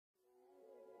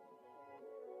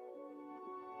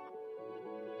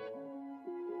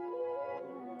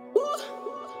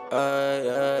When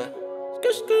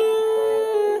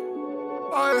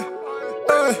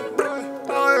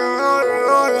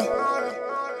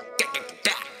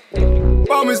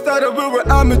we started, we were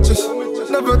amateurs.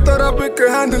 Never thought that we could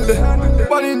handle it.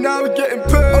 Money now we getting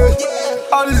paid.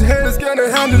 All these haters can't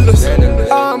handle us.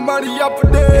 Our money up for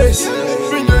days.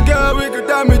 Bring your girl, we could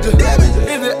damage it.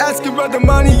 If they asking about the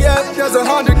money, yeah, there's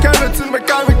 100 carats in my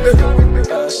character.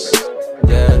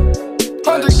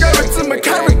 100 carats in my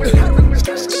character.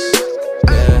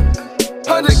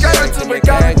 100 carats in my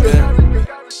character.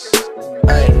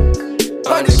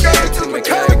 100 carats in my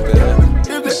character.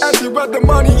 If they ask you about the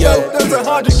money, yeah, there's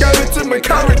 100 carats in my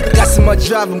character. Got so much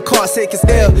drive, I'm car sick as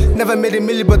hell. Never made a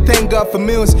million, but thank God for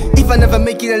millions. If I never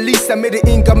make it, at least I made it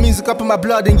in. Got music up in my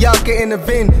blood, and y'all can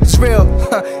intervene. It's real,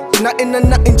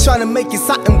 nothing, trying to make it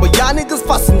something. But y'all niggas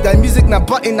fussing, that music not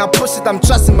button. I push it, I'm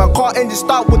trusting. My car engine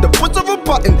start with the push of a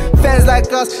button. Fans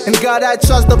like us, and God I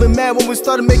trust. They'll be mad when we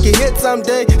started making hits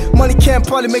someday. Money can't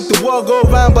probably make the world go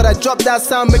round, but I drop that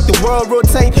sound, make the world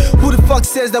rotate. Who the fuck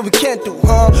says that we can't do,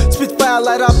 huh? Spit fire,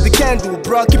 light up the candle,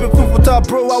 bruh. Keep it fruitful talk,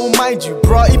 bro, I will mind you,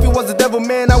 bruh. If it was the devil,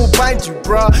 man, I will bind you,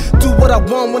 bruh. Do what I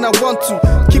want when I want to.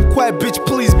 Keep quiet, bitch,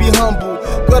 please be humble.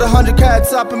 Got 100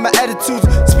 carats up in my attitudes.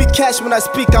 Speak cash when I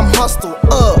speak, I'm hostile,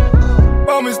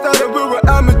 When we started, we were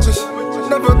amateurs.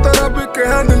 Never thought that we could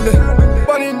handle it.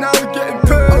 Money now we getting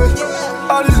paid.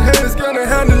 All these haters can't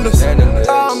handle us.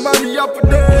 Our money up for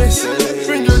days.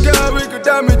 Bring your girl, we could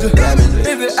damage it.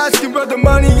 If they asking about the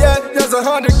money, yeah, there's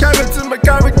 100 carats in my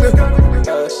character.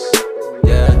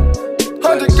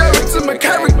 100 carats in my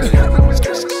character.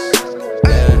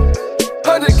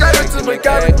 100 carats in my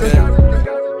character.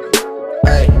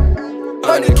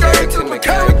 100 carats in my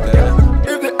character.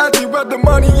 If they ask you about the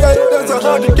money, yeah, there's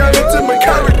 100 carats in my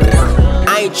character.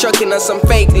 I ain't trucking on some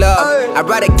fake love. I'd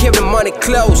rather keep the money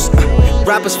close.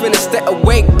 Rappers finna stay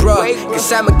awake, bro.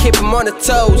 Cause I'ma keep them on the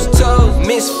toes.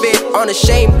 Misfit on the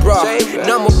shame, bro.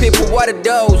 Normal people, what are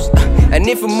those? And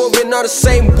if we're moving on the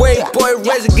same way, boy,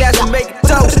 raise a glass and make a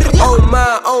toast. Oh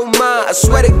my, I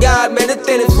swear to God, man, the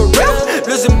thing is for real.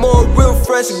 Losing more real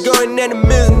friends and going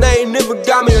enemies, and they ain't never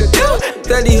got me a deal.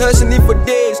 Steady hustling for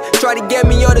days, try to get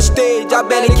me on the stage, I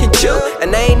barely can chill.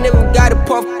 And I ain't never got a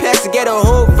puff pass to get a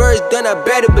whole verse done, I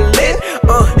better believe.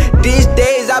 These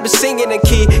days I be singing the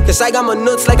key, cause I got my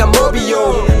notes like I'm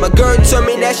Mobio. My girl told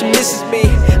me that she misses me,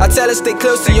 I tell her stay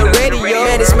close to your radio.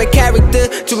 Man, it's my character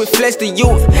to reflect the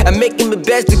youth and make them the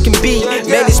best it can be.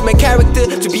 Man, it's my character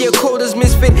to be a coldest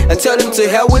misfit and tell them to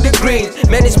hell with the green.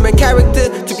 Man, it's my character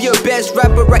to be a best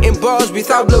rapper writing bars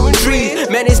without blowing trees.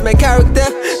 Man, it's my character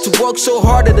to work so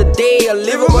hard of the day I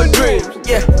live on my dreams.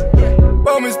 Yeah.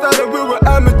 When we started, we were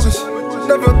amateurs.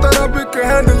 Never thought that we could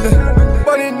handle it.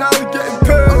 Money now we getting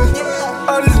paid.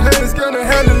 All these haters can't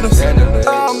handle us.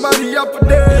 Our money up for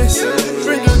days.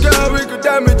 Bring your girl, we could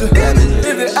damage it.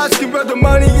 If they asking about the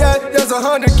money, yeah, there's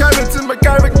 100 carats in my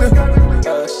character.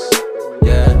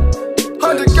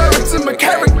 100 carats in my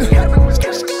character.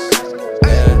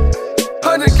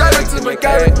 100 carats in my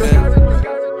character.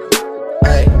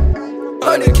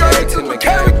 100 carats in my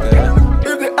character.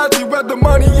 If they ask you about the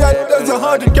money, yeah, there's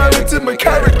 100 carats in my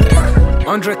character.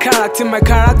 100 carats in my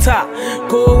character.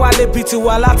 Go wale piti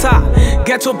walata.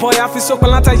 Ghetto boy, I feel so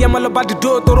palanta. Yeah, all about the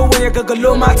door. Toro when you go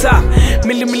low matter.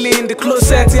 Milli in the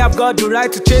closet. Yeah, I've got the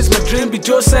right to chase my dream. Be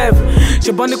Joseph.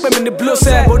 She bunny pay me in the blow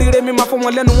set. Body re me my phone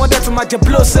one no one that to my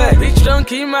blow set. Bitch don't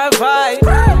keep my vibe.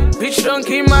 Bitch don't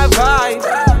keep my vibe.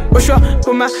 But sure,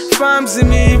 put my farms in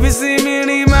me. If you see me,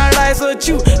 need my rights so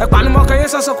you. Like Panama,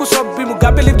 yes, I saw so be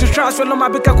Mugabe. Live the transfer. No, my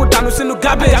big I could down. No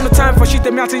gabe. I no time for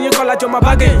shit. Me out in your college on my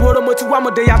baggage. One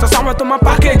more day out of someone to my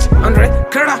package.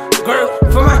 100 carat girl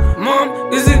for my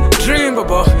mom is a dream,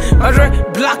 baba.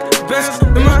 100 black best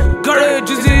in my garage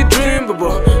is a dream,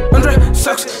 baba. 100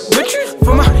 sucks bitch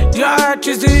for my yard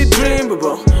is a dream,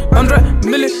 baba. $100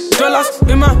 million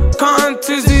in my account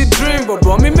is a dream,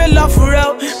 baba. Me love for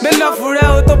real,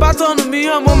 To baton me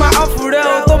on my off for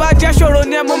real. To ba just show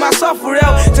near my soft for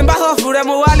real. Timba soft for real,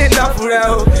 my wallet love for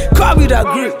real. Call me that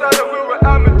grip.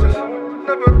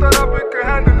 Never thought that we could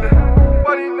handle it.